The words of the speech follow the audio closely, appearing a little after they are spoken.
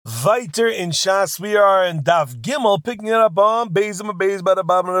Weiter in Shas, we are in Daf Gimel, picking it up on Beis by the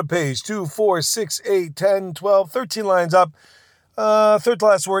bottom of the page. 2, 4, 6, 8, 10, 12, 13 lines up. Third to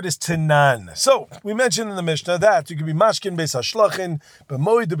last word is Tanan. So, we mentioned in the Mishnah that you can be Mashkin Beis HaShlachin,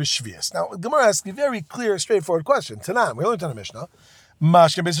 B'moed B'Shvius. Now, Gemara asks a very clear, straightforward question. Tanan, we learned on the Mishnah.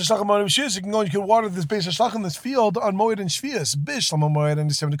 Mashkin Beis HaShlachin, Moed B'Shvius. You can water this Beis HaShlachin, this field, on Moed and Shvius. Bish, Lama Moed,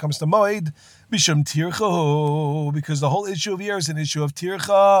 and when it comes to Moed, Bishum Tircha, because the whole issue of here is an issue of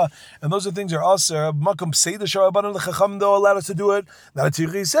Tircha, and those are things that are also Makom Seder Sharabanan, the Chacham though allowed us to do it, not a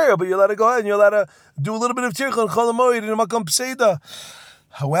Tircha Yisera, but you're allowed to go ahead and you're allowed to do a little bit of Tircha and Chol Moed in a Makom Seder.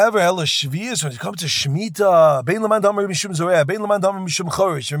 However, Ela Shvius, when it comes to Shemitah, Bein Laman Damer Mishum Zoreh, Bein Laman Damer Mishum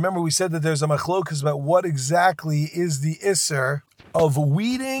Chorish. Remember, we said that there's a machlokas about what exactly is the Isser of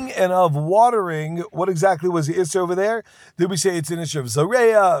weeding and of watering. What exactly was the Isser over there? Did we say it's an issue of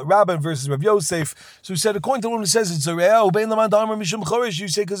Zareya, Rabban versus Rav Yosef? So we said, according to one who says it's Zareya, Ubein Laman Damer Mishum Chorish, you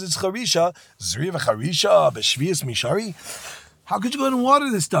say because it's Charisha, Zriya v'Charisha, B'Shvius Mishari. How could you go and water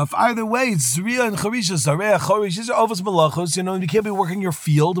this stuff? Either way, it's Zriya and Charisha, Zareya, Chorish, these are Ovos Malachos, you can't be working your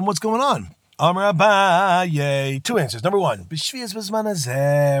field, and what's going on? Amar Abaye. Two answers. Number one, B'Shvius B'Zman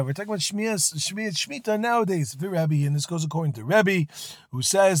Hazeh. We're talking about Shemitah nowadays. The Rebbe, and this goes according to Rebbe, who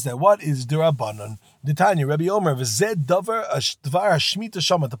says that what is D'Rabbanan? The Tanya, Rebbe Omer, V'zed Davar Shmita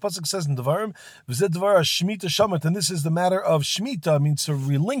Shamat. The pasuk says in Devarim, V'zed Davar Shmita Shamat, and this is the matter of Shemitah, means to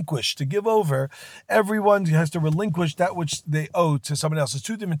relinquish, to give over. Everyone has to relinquish that which they owe to someone else. There's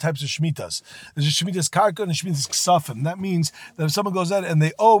two different types of Shmitas. There's a Shmitas Karka and a Shmitas Ksafim. That means that if someone goes out and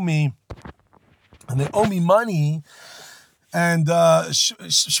they owe me money, and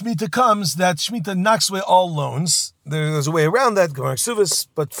Shemitah comes, that Shemitah knocks away all loans. There's a way around that, going Suvas,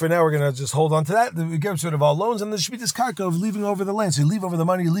 but for now we're going to just hold on to that. We get rid of all loans, and the Shemitah's karka of leaving over the land. So you leave over the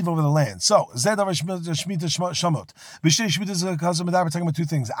money, you leave over the land. So, Zed Davar Shemitah Shamot. B'shtei Shemitah's Kazam Adar, we're talking about two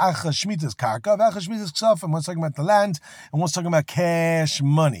things. Acha Shemitah's karka, V'acha Shemitah's ksafim. One's talking about the land, and one's talking about cash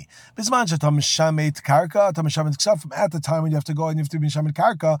money. Bisman Shatam Shamet karka, Tam Shamet ksafim. At the time when you have to go and you have to be Shamet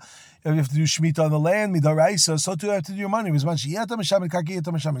karka, you have to do Shemitah on the land, Midaraisa, so too you have to do your money. Bisman Shatam Shamet karka,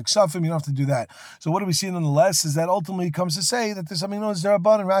 Tam Shamet ksafim. You don't have to do that. So what do we see nonetheless is that ultimately comes to say that there's something known as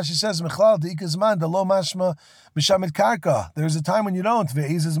D'Rabbanan. And Rashi says, Mechlal de'ikazman the lo mashma b'shamit karka. There's a time when you don't.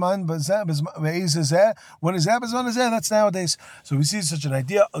 Ve'ezazman ve'ezazeh. When is that? Bezman is that? That's nowadays. So we see such an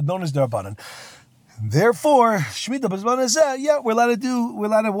idea known as D'Rabbanan. Therefore, Shemitah bezman is that. Yeah, we're allowed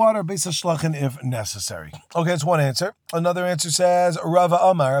to water Beis HaShlachin if necessary. Okay, that's one answer. Another answer says Rava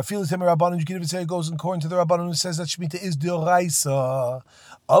Amar. I feel it's him Rabbanan. You can even say it goes according to the Rabbanan who says that Shemitah is D'Oraisa.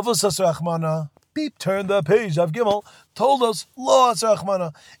 Avos Asrachmana. Beep, turn the page. Av Gimel told us, Lo Asar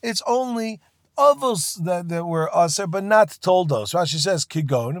Achmana. It's only others that were Asar, but not told us. Rashi says,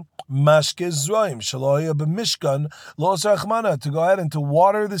 Kigon, Mashke Zroim, Shaloya b'Mishkan, Lo Asar Achmana, to go ahead and to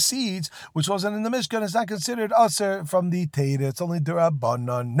water the seeds, which wasn't in the Mishkan, is not considered Asar from the Teda. It's only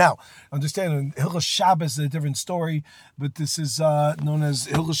D'Rabbanan. Now, understand, in Hilchos Shabbos is a different story, but this is known as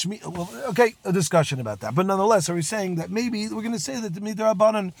Hilchos Shemitah. Well, okay, a discussion about that. But nonetheless, are we saying that maybe we're going to say that the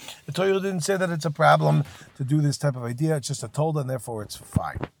D'Rabbanan, the Torah didn't say that it's a problem to do this type of idea. It's just a told, and therefore it's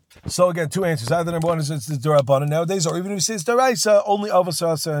fine. So again, two answers. Either number one is it's the D'Rabbanan nowadays, or even if we say it's D'Oraisa, only Avos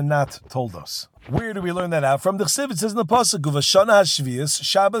Asa and not told us. Where do we learn that out? From the Chsiv, it says in the pasuk, Uvashana Hashvius,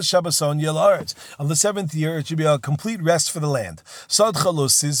 Shabbos Shabboson Yel Haaretz. On the seventh year, it should be a complete rest for the land. Sad Chalo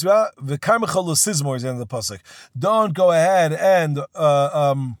Sizra, V'karma Chalo Sizmor is the end of the pasuk. Don't go ahead and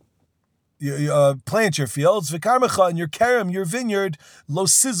plant your fields, v'karmecha, and your karam, your vineyard, lo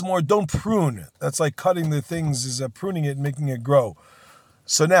sizmor, don't prune. That's like cutting the things, is pruning it and making it grow.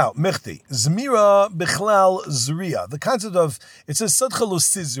 So now, michti, zmira bichlal zriya. The concept of, it says sadcha lo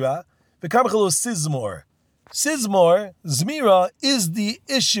sizra, v'karmecha lo sizmor. Sizmor, zmira, is the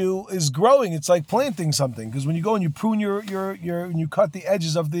issue, is growing. It's like planting something, because when you go and you prune your and you cut the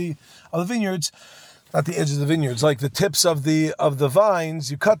edges of the vineyards, not the edges of the vineyards, like the tips of the vines,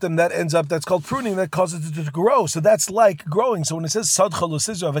 you cut them, that's called pruning, that causes it to grow. So that's like growing. So when it says sadcha lo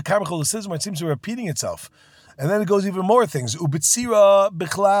sizra, v'karmecha lo sizmor, it seems to be repeating itself. And then it goes even more things. Ubitzira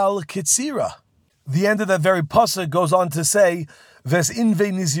bichlal kitzira. The end of that very pasuk goes on to say, Ves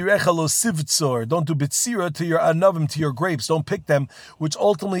inve nizirecha lo sivtzor. Don't do bitzira to your anavim, to your grapes. Don't pick them, which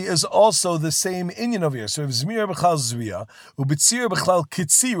ultimately is also the same inyan over here. So if zmira b'chlal zriya, ubitzira b'chlal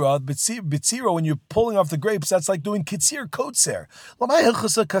kitzira, bitzira, when you're pulling off the grapes, that's like doing kitzir kotzer.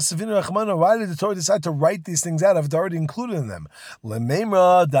 Why did the Torah decide to write these things out if it's already included in them?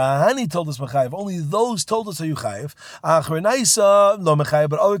 Lememra dahani told us mechayev. Only those told us are you chayev. Achrenaisa lo mechayev,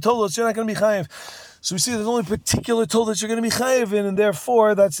 but other told us you're not going to be chayev. So we see there's only particular told that you're going to be chayiv in, and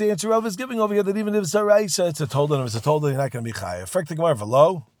therefore that's the answer Rav is giving over here, that even if it's a raisa, it's a told, and if it's a told, you're not going to be chayiv. Frek the Gemara,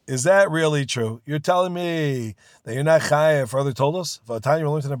 v'lo, Is that really true? You're telling me that you're not chayav for other toldos? For a time you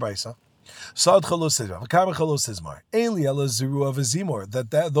learned in the brisa. Sadcha lo sizra, v'karmecha lo sizmar. Eli ela ziru of a zimor.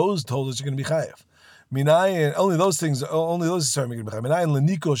 That those toldos are going to be chayav. Minayin, only those things are going to be chayav. Minayin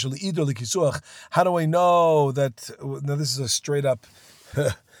leniko shel ido lekisuach. How do I know that? Now this is a straight up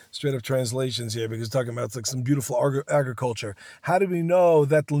translations here because it's talking about like some beautiful agriculture. How do we know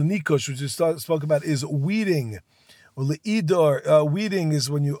that lenikosh, which we spoke about, is weeding? Well, leidor, weeding is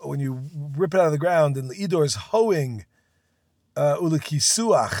when you rip it out of the ground, and leidor is hoeing.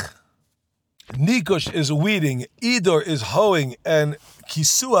 Ulekisuach, nikosh is weeding, idor is hoeing, and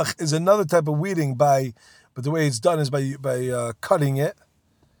kisuach is another type of weeding but the way it's done is by cutting it.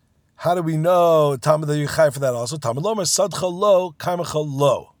 How do we know Talmud that you chai for that also? Talmud lomer sadcha lo, karmecha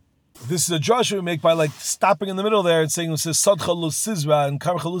lo. This is a drush we make by like stopping in the middle there and saying it says sadcha lo sizra and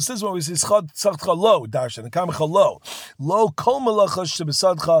karmecha lo sizra. We say sadcha lo darshan and karmecha lo kol malacha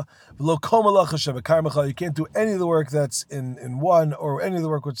shebesadcha lo kol malacha shebekarmecha. You can't do any of the work that's in one or any of the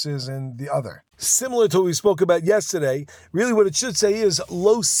work which is in the other. Similar to what we spoke about yesterday, really what it should say is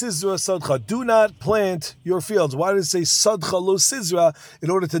lo sizra sadcha. Do not plant your fields. Why does it say sadcha lo sizra? In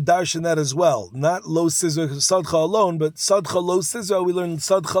order to darshan that as well. Not lo sizra sadcha alone, but sadcha lo sizra. We learn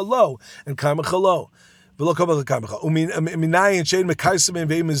sadcha lo and karmecha lo.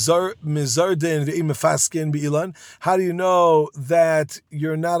 How do you know that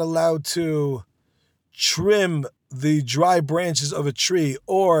you're not allowed to trim the dry branches of a tree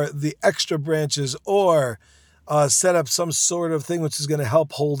or the extra branches or set up some sort of thing which is going to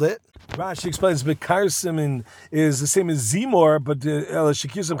help hold it? Rashi explains Bekarsim is the same as Zimor, but so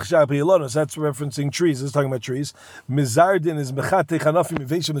that's referencing trees. It's talking about trees. Mizardin is Mechatech Hanafim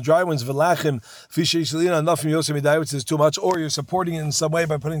Miveshim, the dry ones, Velachim, Fishay Shalina, Hanafim Yosem Midai, which is too much, or you're supporting it in some way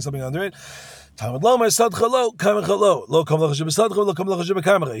by putting something under it. Talmud Lomer Sadcha Lo, Karmecha Lo, Lo Kam Lachash Besadcha, Lo Kam Lachash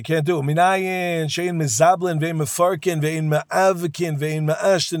Bekarmecha. You can't do it. Minayin, Shein Mezablin, Vein Mefarkin, Vein Me'avkin, Vein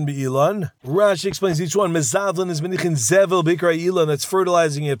Me'ashtin Be'ilan. Rashi explains each one. Mezablin is Menichin Zevel, Bikra Ilan, that's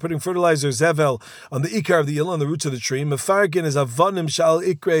fertilizing it, putting fertilizer Zevel on the Ikar of the Ilan, the roots of the tree. Mefarkin is Avanim Shal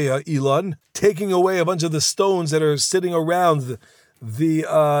Ikra Ilan, taking away a bunch of the stones that are sitting around the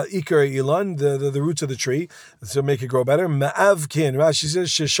Ikar Ilan, the roots of the tree, to make it grow better. Ma'avkin, Rashi says,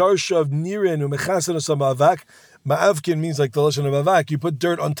 Shesharshav Nirin Umechasan Ma'avak. Ma'avkin means like the lashon of avak. You put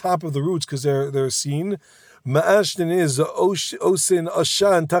dirt on top of the roots because they're seen. Ma'ashtin is osin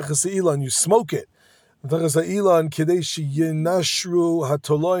ashan tachas ilan. You smoke it. Tachas ilan kadesh yinashru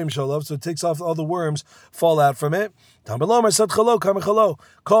hatoloim shalav. So it takes off all the worms, fall out from it. Talmud lomer sadcha lo karmecha lo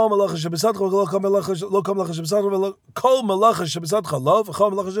kol malacha shebesadcha lo kol malacha shebesadcha kol malacha shebesadcha lo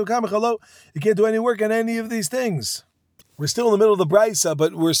v'kol malacha shebekarmecha lo. You can't do any work on any of these things. We're still in the middle of the brisa,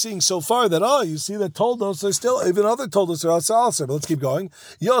 but we're seeing so far that, you see that toldos are still, even other toldos are also. But let's keep going.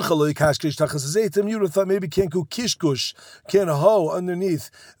 You would have thought maybe can't go kishkush, can't hoe underneath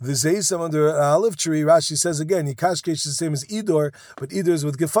the zeisam under an olive tree. Rashi says again, yikashkesh is the same as idor, but idor is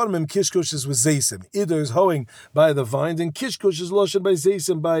with gefarmim, kishkush is with zeisim. Idor is hoeing by the vines, and kishkush is loshen by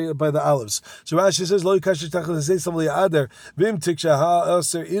zeisim, by the olives. So Rashi says, lo yikashkesh tachas zeisam li'ader, vim tiksha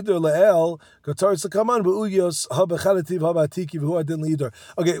ha'aser idor la'el, Qatar Sakaman, Uyos, Habachalativ, Habatiki, Hua didn't leader.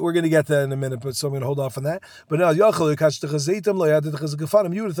 Okay, we're going to get to that in a minute, but so I'm going to hold off on that. But now, Yachal, Kashtachazetam, Loyad,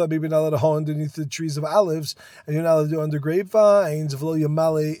 you would have thought maybe not allowed to hoe underneath the trees of olives, and you're not allowed to do under grapevines, Vlo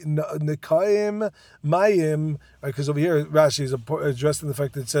Yamale, Nekaim, Mayim, because over here, Rashi is addressing the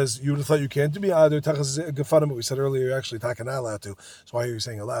fact that it says, you would have thought you can't do me either, Tachaz what we said earlier, you're actually not allowed to. So why are you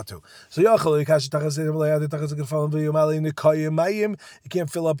saying allowed to? So Yachal, Kashtachazetam, Loyad, Tachaz Gafarim, Vlo Yamale, Nekaim, Mayim, you can't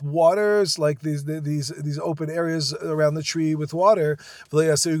fill up waters, like these open areas around the tree with water,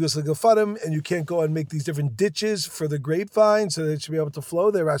 and you can't go and make these different ditches for the grapevine so that it should be able to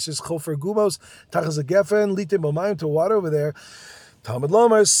flow there. Rashis chofer gumos tachas a gefen litim b'mayim to water over there. Talmud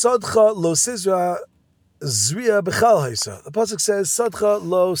lomer sadcha lo sizra zriya b'chal haisa. The pasuk says sadcha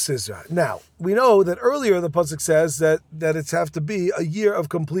lo sizra. Now we know that earlier the pasuk says that it's have to be a year of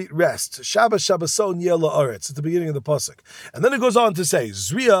complete rest. Shabbos Shabboson yeh la'aretz at the beginning of the pasuk, and then it goes on to say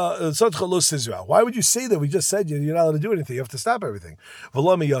zriya sadcha lo sizra. Why would you say that? We just said you're not allowed to do anything. You have to stop everything.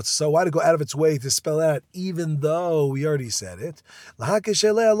 So why to go out of its way to spell out, even though we already said it?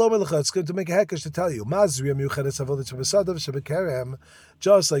 It's good to make a hekesh to tell you.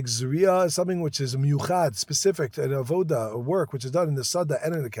 Just like Zuriya is something which is miyuchad, specific to an avoda, a work which is done in the sada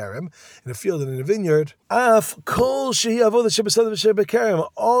and in the karem, in a field and in a vineyard. Af kol shehi avoda shebesada v'shebekarim.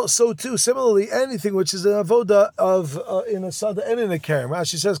 Also too, similarly, anything which is an avoda of in a sada and in a karem.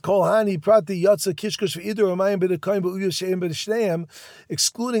 Rashi says kol hani prati yatsa kishkush v'idur amayim b'dekayim b'uyus sheim b'deshneim,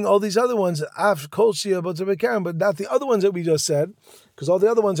 excluding all these other ones. Af kol shehi avoda shebekarim, but not the other ones that we just said. because all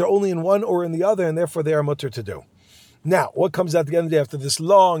the other ones are only in one or in the other, and therefore they are mutter to do. Now, what comes out at the end of the day after this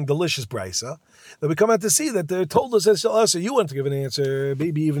long, delicious brisa? That we come out to see that they told us, so you want to give an answer,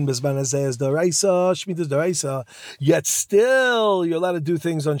 maybe even Bismana says the Raisa, Shemitah's the Raisa, yet still you're allowed to do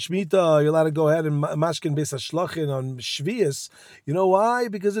things on Shemitah, you're allowed to go ahead and mashkin beis hashlachin on Shvius. You know why?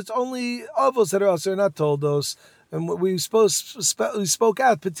 Because it's only avos that are also not toldos. And we spoke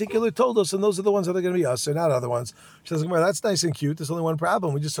out particular toldos, and those are the ones that are going to be us, and not other ones. She says, that's nice and cute. There's only one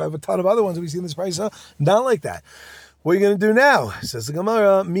problem. We just have a ton of other ones that we see in this brisa, not like that. What are you going to do now? Says the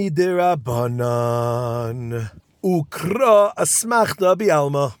Gemara, midirabanan ukra asmachta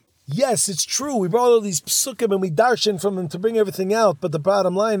bialma. Yes, it's true. We brought all these psukim and we darshan from them to bring everything out, but the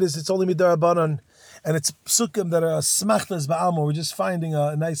bottom line is it's only midirabanan, and it's psukim that are smachtas ba'alma. We're just finding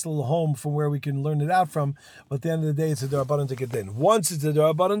a nice little home from where we can learn it out from. But at the end of the day, it's a darabanan to get in. Once it's a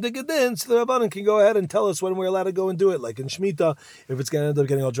darabanan to get in, so the rabbanan can go ahead and tell us when we're allowed to go and do it. Like in Shemitah, if it's going to end up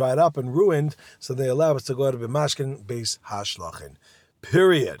getting all dried up and ruined, so they allow us to go out of b'mashkin beis hashlachin.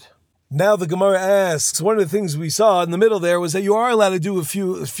 Period. Now the Gemara asks, one of the things we saw in the middle there was that you are allowed to do a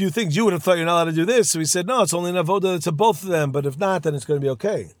few things. You would have thought you're not allowed to do this. So we said, no, it's only an avoda to both of them. But if not, then it's going to be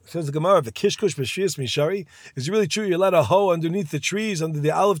okay. Says the Gemara, the kishkush b'shvius mishari. Is it really true you're allowed to hoe underneath the trees, under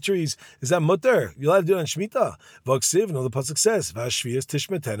the olive trees? Is that mutter? You're allowed to do it on Shemitah. V'oksiv, no, the pasuk says, v'ashvius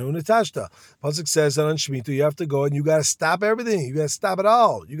tishmetenu netashta. Pasuk says that on Shemitah you have to go and you got to stop everything. You got to stop it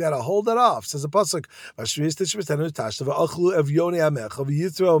all. You got to hold it off. Says the pasuk, v'ashvius tishmetenu netashta v'achlu evyoni amecha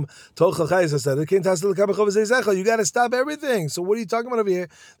v'yitrom. You got to stop everything. So what are you talking about over here?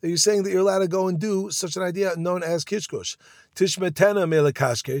 That you're saying that you're allowed to go and do such an idea known as kishkush. Tishmetena mele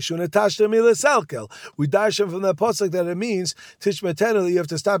kashkesh unatashta mele salkel. We darshan from that pasuk that it means tishmetena, that you have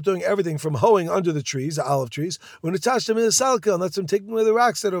to stop doing everything from hoeing under the trees, the olive trees, unatashta mele salkel, and that's them taking away the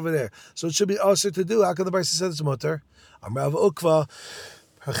rocks that are over there. So it should be also to do. How can the Brisa say it's mutter? Amrav ukva.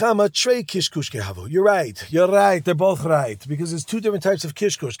 You're right. They're both right. Because there's two different types of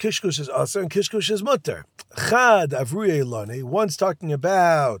kishkush. Kishkush is aser and kishkush is mutter. Chad avruye ilane. One's talking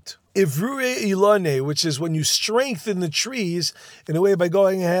about ivruye ilane, which is when you strengthen the trees in a way by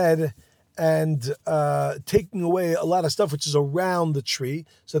going ahead and taking away a lot of stuff which is around the tree,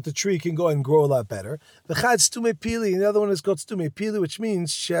 so that the tree can go and grow a lot better. The chad stume pili, and the other one is called stume pili, which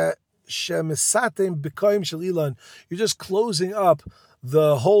means you're just closing up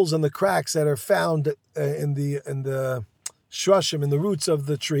the holes and the cracks that are found in the shrushim, in the roots of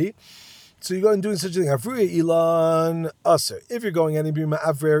the tree. So you go and doing such a thing. Avruya ilan aser. If you're going any bima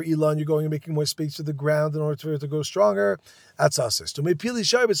avrer ilan, you're going and making more space to the ground in order for it to grow stronger. That's aser. So pili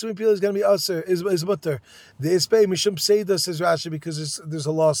shar, but pili is going to be aser, is mutter. The ispei mishum seida, says Rashi, because there's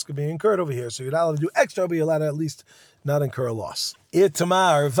a loss being incurred over here. So you're not allowed to do extra, but you're allowed to at least not incur a loss.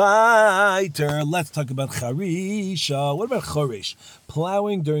 Itamar Viter. Let's talk about charisha. What about chorish?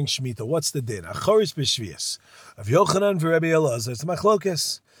 Plowing during Shemitah. What's the din? A chorish b'shvius. Of Yochanan v'Rebbe Elazar. It's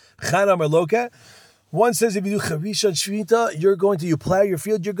machlokes. Chanam or loka. One says if you do charisha and Shemitah, you plow your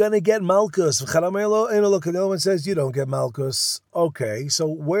field, you're going to get malchus. The other one says you don't get malchus. Okay, so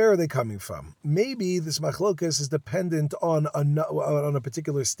where are they coming from? Maybe this machlokas is dependent on a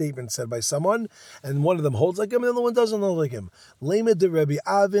particular statement said by someone, and one of them holds like him, and the other one doesn't hold like him. Maybe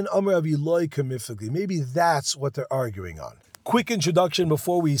that's what they're arguing on. Quick introduction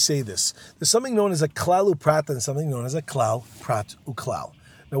before we say this. There's something known as a klal uprat and something known as a klal prat uklal.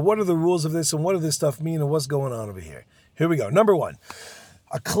 Now, what are the rules of this, and what does this stuff mean, and what's going on over here? Here we go. Number one,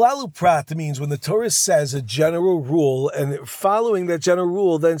 a klal uprat means when the Torah says a general rule, and following that general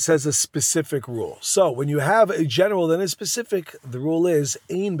rule then says a specific rule. So when you have a general then a specific, the rule is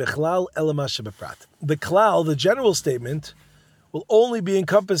ein bechlal ela shebeprat. The klal, the general statement, will only be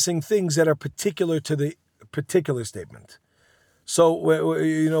encompassing things that are particular to the particular statement. So,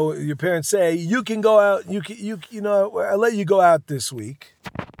 your parents say, you can go out, I'll let you go out this week.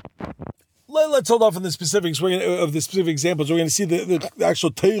 Let's hold off on the specifics of the specific examples. We're going to see the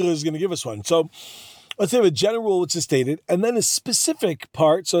actual Torah is going to give us one. So, let's have a general rule which is stated, and then a specific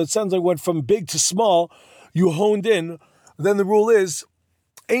part, so it sounds like went from big to small, you honed in, then the rule is,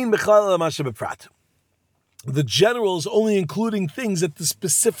 ein bechal ela beprat. The general is only including things that the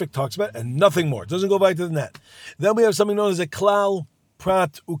specific talks about and nothing more. It doesn't go back to the net. Then we have something known as a klal,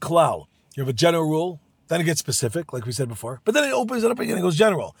 prat, uklal. You have a general rule, then it gets specific, like we said before, but then it opens it up again and goes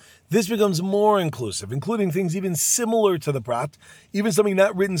general. This becomes more inclusive, including things even similar to the prat, even something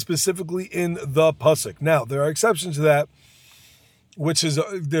not written specifically in the pasuk. Now, there are exceptions to that, which is,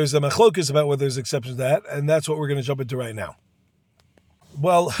 there's a machlokus about whether there's exceptions to that, and that's what we're going to jump into right now.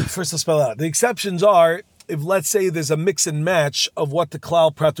 Well, first let's spell out. The exceptions are, if let's say there's a mix and match of what the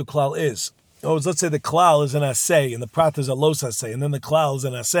klal, prat, uklal is. Oh, let's say the klal is an assay and the prat is a los assay, and then the klal is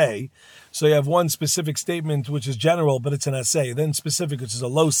an assay. So you have one specific statement which is general, but it's an assay. Then specific, which is a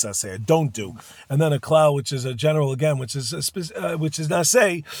los assay, a don't do, and then a klal, which is a general again, which is an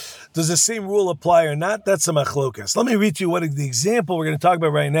assay. Does the same rule apply or not? That's a machlokas. Let me read to you what the example we're going to talk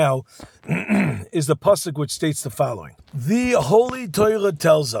about right now is the pasuk which states the following. The Holy Torah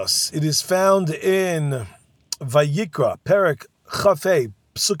tells us, it is found in Vayikra, Perek Chafei,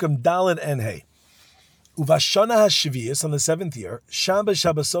 Psukim Daled and Hey. Uvashana HaShvius, on the 7th year, Shabbos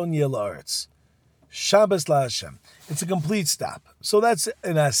Shabboson Yeh La'aretz. Shabbos LaHashem. It's a complete stop. So that's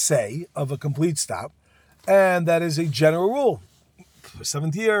an assay of a complete stop, and that is a general rule.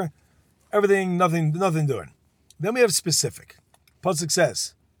 7th year, everything, nothing doing. Then we have specific. Pasuk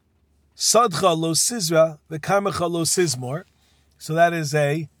says, Sadcha lo sizra, v'kamecha lo sizmor. So that is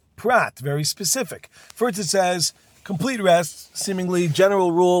a prat, very specific. First it says, complete rest, seemingly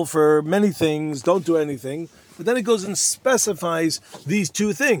general rule for many things, don't do anything. But then it goes and specifies these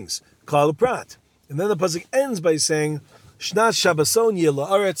two things, klal prat. And then the pasuk ends by saying, Shnat Shabboson Yeh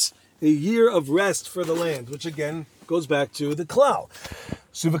La'aretz, a year of rest for the land, which again goes back to the klal.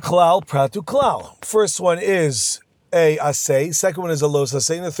 So the klal, prat to klal. First one is a assay, second one is a los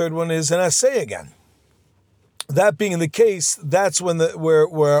assay, and the third one is an assay again. That being the case, that's when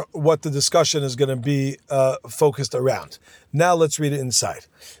where what the discussion is going to be focused around. Now let's read it inside.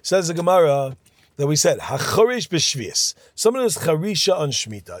 Says the Gemara that we said, Hachorish b'shvius. Someone is charisha on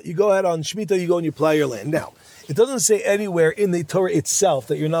Shemitah. You go ahead on Shemitah, you go and you plow your land. Now, it doesn't say anywhere in the Torah itself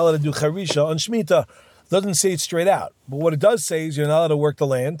that you're not allowed to do charisha on Shemitah. It doesn't say it straight out. But what it does say is you're not allowed to work the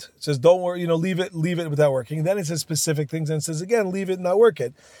land. It says don't work, leave it without working. Then it says specific things and it says again, leave it and not work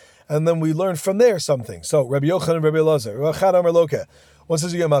it. And then we learn from there something. So Rabbi Yochanan and Rabbi Elazar. One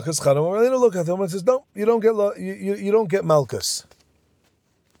says you get malchus. One says no, you don't get malchus.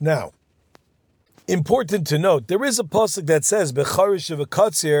 Now, important to note, there is a pasuk that says becharish of a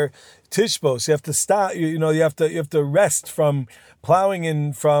katzir tishbos. You have to stop. You have to rest from plowing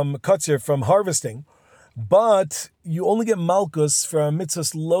and from katzir, from harvesting. But you only get malchus for a mitzvah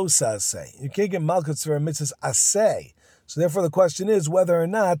lo saseh. You can't get malchus for a mitzvah aseh. So therefore the question is whether or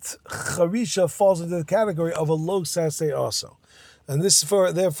not charisha falls into the category of a lo saseh also. And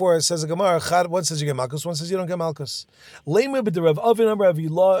therefore it says a Gemara, one says you get malchus, one says you don't get malchus. Let's say that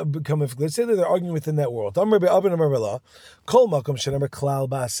they're arguing within that world. Whenever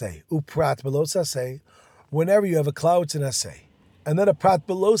you have a cloud, it's an aseh. And then a prat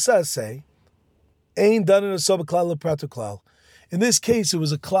below saseh, ain't done in a soba klal prat to klal. In this case, it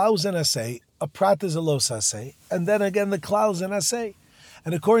was a klal and assay, a prat is a los assay, and then again the klal and assay.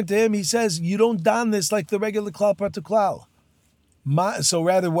 And according to him, he says you don't don this like the regular klal prat to klal. So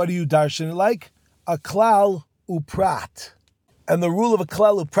rather, what do you darshan it like? A klal uprat. And the rule of a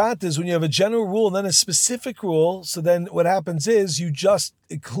klal uprat is when you have a general rule and then a specific rule. So then what happens is you just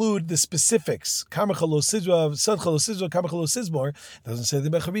include the specifics. Karmecha lo sidra, sadcha lo sidra, karmecha lo sizmor. It doesn't say the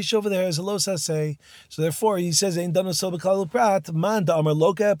becharish over there is a los asay. So therefore he says ain't done so b'klal uprat. Man da amar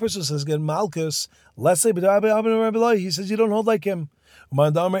loka. A person says get malchus. Let's say b'dabai. He says you don't hold like him.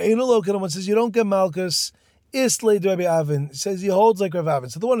 Man da amar ain't a loka. One says you don't get malchus. Islay Rabbi Avin. He says he holds like Rav Avin.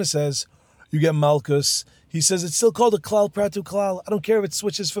 So the one who says you get malchus, he says it's still called a klal prat to klal. I don't care if it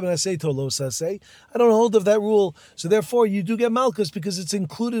switches from an assay to a los assay. I don't hold of that rule. So therefore you do get malchus because it's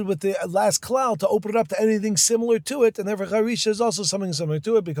included with the last klal to open it up to anything similar to it. And therefore charisha is also something similar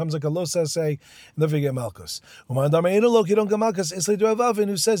to it. Becomes like a los assay. And therefore you get malchus. You don't get malchus. Islay Rav Avin,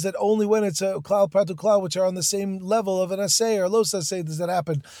 who says that only when it's a klal prat to klal, which are on the same level of an assay or los assay, does that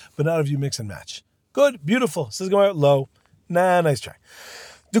happen. But not if you mix and match. Good, beautiful. Says Gemara, low. Nah, nice try.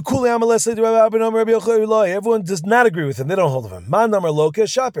 Everyone does not agree with him. They don't hold of him. Man number loka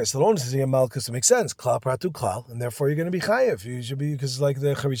shaper. So the one says you get malchus, it makes sense. Klal prat to klal, and therefore you're going to be chayev. You should be because like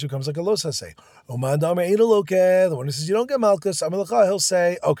the charisha comes like a los say. Man number ain't a loka. The one who says you don't get malchus, he'll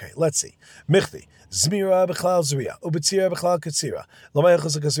say, okay, let's see. Michti. Zmira b'chlal zriya, ubetzira b'chlal katsira.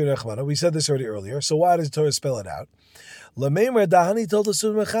 We said this already earlier. So why does the Torah spell it out? Lameimer dahani told us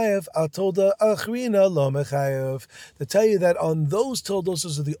mechayev, I told the achrina lo mechayev. To tell you that on those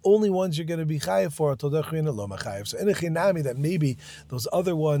toldos are the only ones you're going to be chayev for. Told the achrina lo mechayev. So in a chinami that maybe those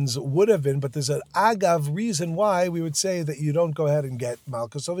other ones would have been, but there's an agav reason why we would say that you don't go ahead and get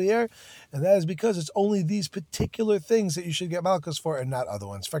malchus over here, and that is because it's only these particular things that you should get malchus for, and not other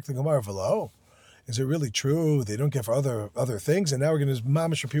ones. In fact, the Gemara v'lo. Is it really true they don't get for other things? And now we're going to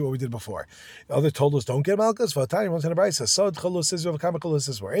mamish repeat what we did before. The other told us don't get malchus. V'atani once in a brayso. Sod chalos is v'kam chalos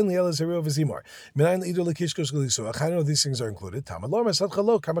is more. Ainli elas heru v'zimor. Minayin leidu lekishkosh gelisu. I know these things are included. Tamad lo mer sad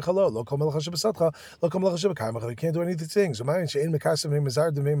chalo kam chalo lo kol melach shebesadcha lo kol melach shebekam. You can't do any of these things. Umayin she'ein mekasim neim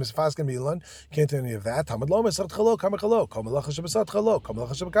mezar dem neim mezfasken b'ilan. Can't do any of that. Tamad lo mer sad chalo kam chalo kol melach shebesadcha lo kol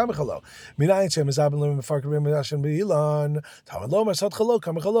melach shebekam chalo. Minayin she'ein mezar ben lo mefarken b'mezashen b'ilan. Tamad lo mer sad chalo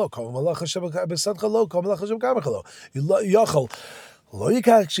kam chalo kol melach shebesadcha lo kol melach shebekam chalo. Yachol. Lo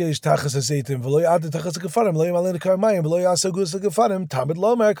yikach sheish tachas hazeitim, v'lo yad tachas hagefanim, lo yamalin ha'karmayim, v'lo yasa gus hagefanim. Tamid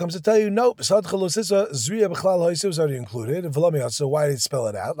Lomer comes to tell you, nope, sad chalosisa, zriya b'chlal ha'isa was already included, v'lo miyad, so why did it spell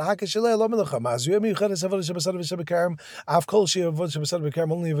it out? L'haka shalei lo melucha, ma zriya miyuchedes avodah shebasad v'shebekarim, af kol shei avodah shebasad v'shebekarim,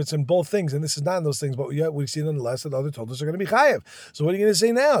 only if it's in both things, and this is not in those things, but yet we see nonetheless that the other told us are going to be chayev. So what are you going to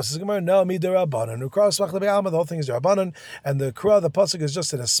say now? Says Gemara, no, mi derabanan, ukra smachta be'alma, the whole thing is derabanan, and the kra, the pasuk is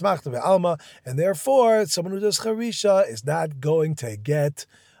just in a smachta be'alma, and therefore, someone who does charisha is not going to get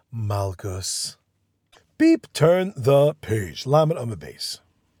malchus. Beep, turn the page. Lamed on the base.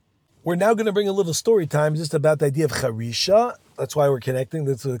 We're now going to bring a little story time just about the idea of charisha. That's why we're connecting.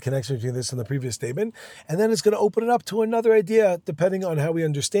 That's the connection between this and the previous statement. And then it's going to open it up to another idea depending on how we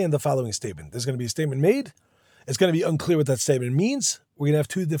understand the following statement. There's going to be a statement made. It's going to be unclear what that statement means. We're going to have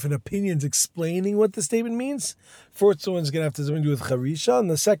two different opinions explaining what the statement means. First one's going to have to do with charisha, and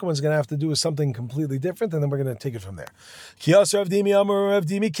the second one's going to have to do with something completely different, and then we're going to take it from there. Ki asar Rav Dimi Amar Rav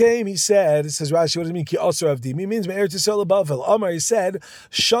Dimi came, he said, it says Rashi, what does it mean? Ki asar Rav Dimi means Me'eretz Yisrael Bavel. Amar, he said,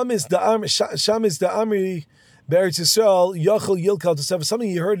 Sham is the Amri Be'eretz Yisrael, Yachal Yilkal Tosefes. Something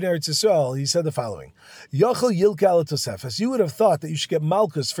he heard in Eretz Yisrael, he said the following. Yachal Yilkal Tosefes. You would have thought that you should get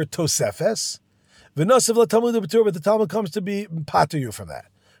malchus for Tosefes. V'nosiv la Talmud b'tur, but the Talmud comes to be pater you from that.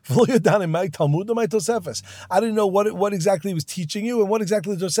 I didn't know what exactly he was teaching you and what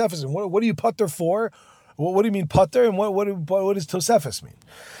exactly Tosefes and what do you pater for? What do you mean pater and what does Tosefes mean?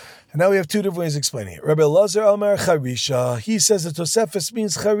 And now we have two different ways of explaining it. Rabbi Elazar Amar Charisha, he says that Tosefes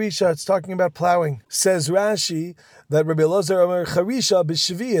means Charisha. It's talking about plowing. Says Rashi that Rabbi Elazar Amar Charisha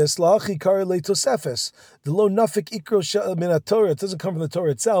b'shvius la'achi kar le Tosefes. The lo nafik ikro min Torah. It doesn't come from the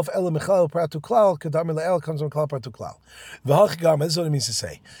Torah itself. Ela mechalel pratu klal. Kadamir le'el comes from klal pratu klal. V'hach gam. That's what it means to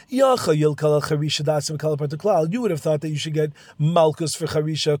say. Yacha yilkal Charisha dasim klal pratu klal. You would have thought that you should get malchus for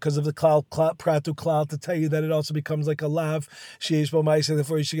Charisha because of the klal pratu klal to tell you that it also becomes like a lav sheish bo ma'aseh.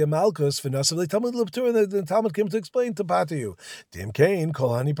 Therefore, you should get malchus for nasav le Talmud l'ptur. And the Talmud came to explain to pater you. Dim kain kol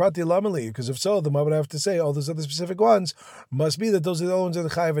hani prati lamali. Because if so, then I would have to say all those other specific ones must be that those are the ones that are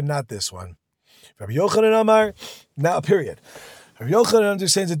the chayiv and not this one. Rabbi Yochanan Amar, now period. Rabbi Yochanan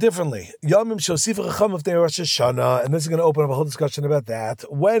understands it differently. Yomim shosifa chacham of Rosh Hashanah, and this is going to open up a whole discussion about that.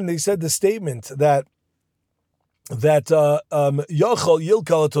 When they said the statement that Yochel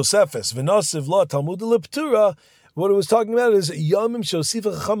Yilkal Tosefes V'nosiv La Talmud L'Ptura, what it was talking about is Yomim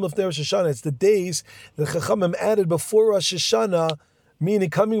shosifa chacham of Rosh Hashanah. It's the days that chachamim added before Rosh Hashanah, meaning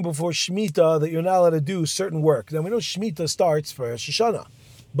coming before Shemitah, that you're not allowed to do certain work. Now we know Shemitah starts for Rosh Hashanah.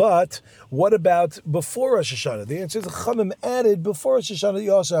 But what about before Rosh Hashanah? The answer is the Chachamim added before Rosh Hashanah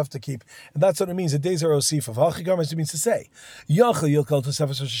you also have to keep. And that's what it means. The days are Osif. It means to say, you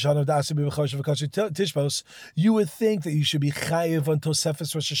would think that you should be chayiv on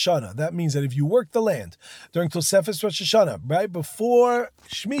Tosefes Rosh Hashanah. That means that if you work the land during Tosefes Rosh Hashanah, right, before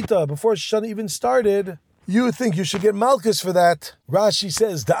Shemitah, before Rosh Hashanah even started, you would think you should get malchus for that. Rashi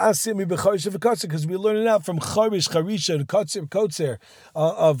says, because we learn it out from charish, charisha, and kotzer,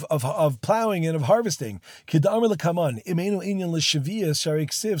 of plowing and of harvesting. If it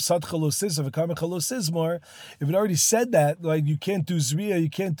already said that, like you can't do zriya, you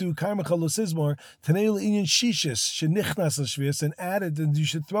can't do karma chalosizmor, and added, and you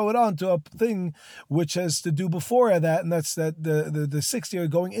should throw it on to a thing which has to do before that, and that's that the sixth year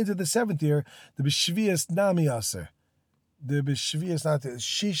going into the seventh year, the b'shvias nami aser. The b'shvias not the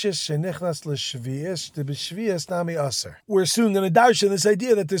shishis shenichnas l'shvias. The b'shvias nami aser. We're soon going to darshan this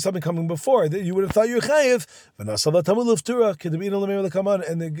idea that there's something coming before that you would have thought you're chayiv. V'nasav l'tamud l'ftura kedabina l'meir l'kaman,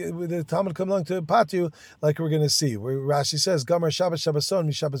 and the Talmud come along to pat you like we're going to see. Where Rashi says Gamar Shabbos Shabboson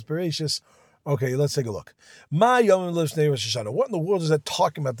mi Shabbos Bereshis. Okay, let's take a look. Ma Yom Lifnei Rosh Hashanah. What in the world is that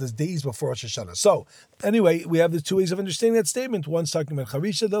talking about? This days before Rosh Hashanah. So, anyway, we have the two ways of understanding that statement. One's talking about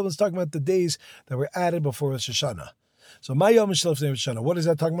Charisha, the other one's talking about the days that were added before Rosh Hashanah. So, Ma Yom Lifnei Rosh Hashanah. What is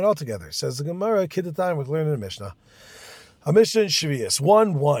that talking about altogether? Says the Gemara, Kiddatain, we're learning the Mishnah. A Mishnah in Shvius,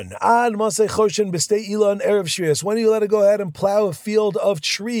 1:1. Ad Masei Choshen B'stei Ilan Erev Shvius. When are you allowed to go ahead and plow a field of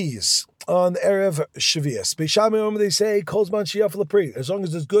trees? on the Erev Shavias. Beishamim, they say, Kolzman Shiyaf Lapri, as long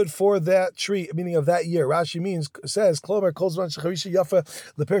as it's good for that tree, meaning of that year. Rashi says, Klomer Kolzman Shacharisha Yafa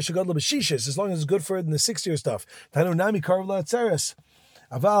Laper Shagad Labashishis, as long as it's good for it in the 6th-year stuff. Tanu Nami Karv Latzeres.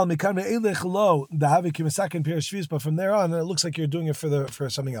 Aval Mikan Me'elech Lo, the Havikim a second pair of Shvius, but from there on, it looks like you're doing it for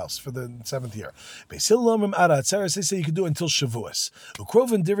something else, for the 7th year. Beisil Lomim Ara Atzeres, they say you can do it until Shavuos.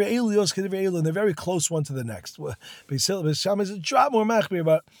 Ukroven Divrei Elios Kedivrei Elio, and they're very close one to the next. Beisil is a drop more machmir,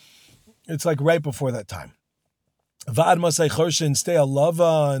 but it's like right before that time. Vad Masay Chorshin stay a lava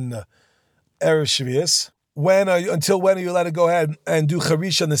on Erev Shavias. Until when are you allowed to go ahead and do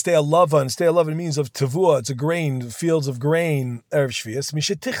charisha and the stay a lava? And stay a lava means of tavua, it's a grain, fields of grain, Erev Shavias.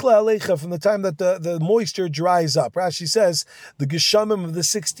 Mishetichla alecha, from the time that the moisture dries up. Rashi says the geshamim of the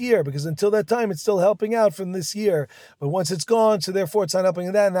 6th year, because until that time it's still helping out from this year. But once it's gone, so therefore it's not helping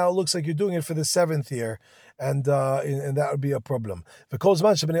in that. Now it looks like you're doing it for the 7th year. And that would be a problem. And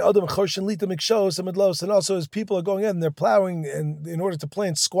also as people are going in, they're plowing in order to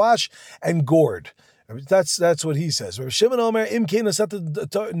plant squash and gourd. That's what he says. Rashi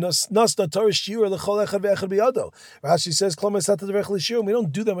says, we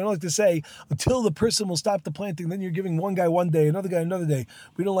don't do that. We don't like to say until the person will stop the planting, then you're giving one guy one day, another guy another day.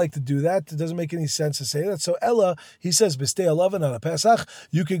 We don't like to do that. It doesn't make any sense to say that. So Ella, he says, B'stei 11 on a Pesach,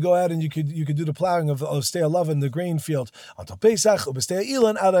 you could go out and you could do the plowing of Stei 11, the grain field, until Pesach, or B'stei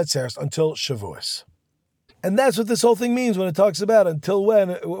Ilan, until Shavuos. And that's what this whole thing means when it talks about until when.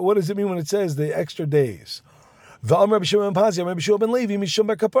 What does it mean when it says the extra days? Rabbi Shimon ben Levi, Mishum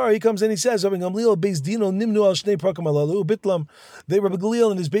bar Kapar, he comes in, he says, Rabbi Gamliel beis dino nimnu al shnei prakam alalu bitlam. Rabbi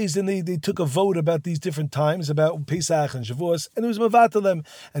Gamliel and his beis din, they took a vote about these different times, about Pesach and Shavuos, and it was mavatal them.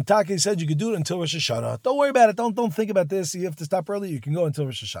 And Taki said you could do it until Rosh Hashanah. Don't worry about it. Don't think about this. You have to stop early. You can go until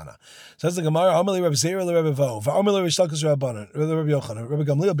Rosh Hashanah. Says the Gemara, Amalei Rabbi Zera Rabbi Vo, Amalei Rish Lakish Rabbanan, Rabbi Yochanan, Rabbi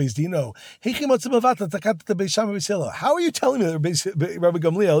Gamliel beis dino. How are you telling me that Rabbi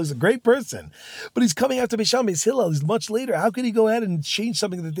Gamliel is a great person, but he's coming after Beis Shammai Hillel? He's much later. How could he go ahead and change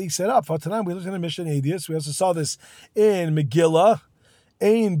something that they set up? For tonight, we looked at the Mishnah Adius. We also saw this in Megillah.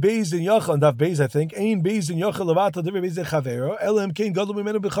 Ein beis in Yochel, and Daf Beis, I think. Ein beis in Yochel levata divrei beis chavero. Elam kein gadol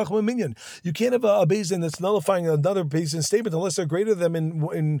mimenu b'chachma minyan. You can't have a beis in that's nullifying another beis in statement unless they're greater than them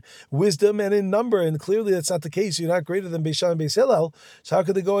in wisdom and in number. And clearly, that's not the case. You're not greater than Beis Shammai and Beis Hillel. So how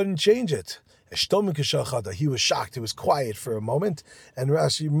could they go ahead and change it? He was shocked. He was quiet for a moment. And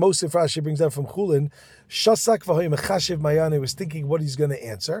most of Rashi brings that from Chulin. Shasak v'hoy mechashiv mayan. He was thinking what he's going to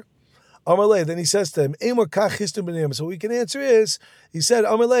answer. Amalei, then he says to him, Eimor kach histum b'neiam. So what we can answer is, he said,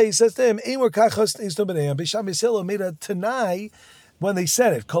 Amalei, he says to him, Eimor kach histum b'neiam. Beis Shammai Beis Hillel made a tanai when they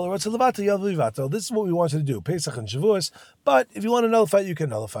said it. This is what we wanted to do, Pesach and Shavuos. But if you want to nullify it, you can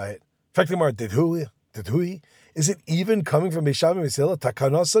nullify it. In fact, the Gemara, did hui? Is it even coming from Beis Shammai Beis Hillel?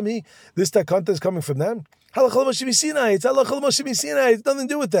 Takanasami? This takanta is coming from them? Halachal Moshe Sinai. It's halachal Moshe Sinai. It's nothing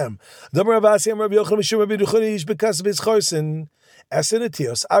to do with them. Damar Abasi Rabbi Yochanan Mishum Rabbi Duchanish because of his charson.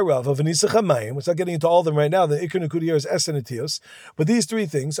 Esenetios, Arav, of Anisa Chamayim. We're not getting into all of them right now. The Ikar Nekudier is Esenetios. But these three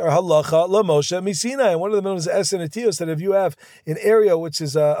things are halacha la Moshe Sinai. And one of them is Esenetios, that if you have an area which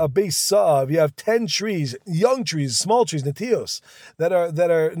is a base saw, if you have 10 trees, young trees, small trees, netios, that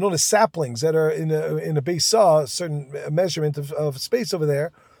are known as saplings, that are in a base saw, a certain measurement of space over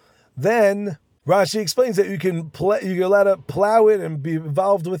there, then Rashi explains that you're allowed to plow it and be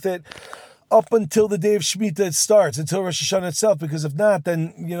involved with it up until the day of Shemitah starts, until Rosh Hashanah itself, because if not,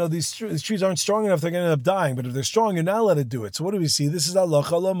 then, these trees aren't strong enough, they're going to end up dying. But if they're strong, you're not allowed to do it. So what do we see? This is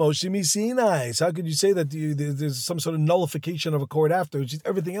halacha la Moshe Sinai. So how could you say that there's some sort of nullification of a court after?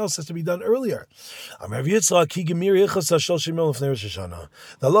 Everything else has to be done earlier. The halacha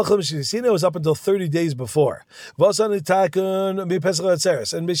Moshe Sinai was up until 30 days before. And Beis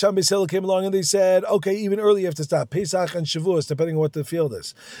Shammai Beis Hillel came along and they said, okay, even early you have to stop. Pesach and Shavuos, depending on what the field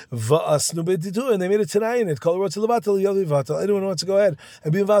is. And they made a tanai in it. Anyone who wants to go ahead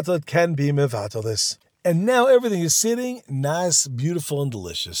and be mevatel, it can be mevatel this. And now everything is sitting nice, beautiful, and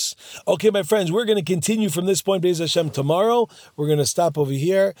delicious. Okay, my friends, we're going to continue from this point, Be'ez Hashem, tomorrow. We're going to stop over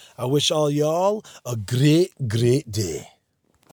here. I wish all y'all a great, great day.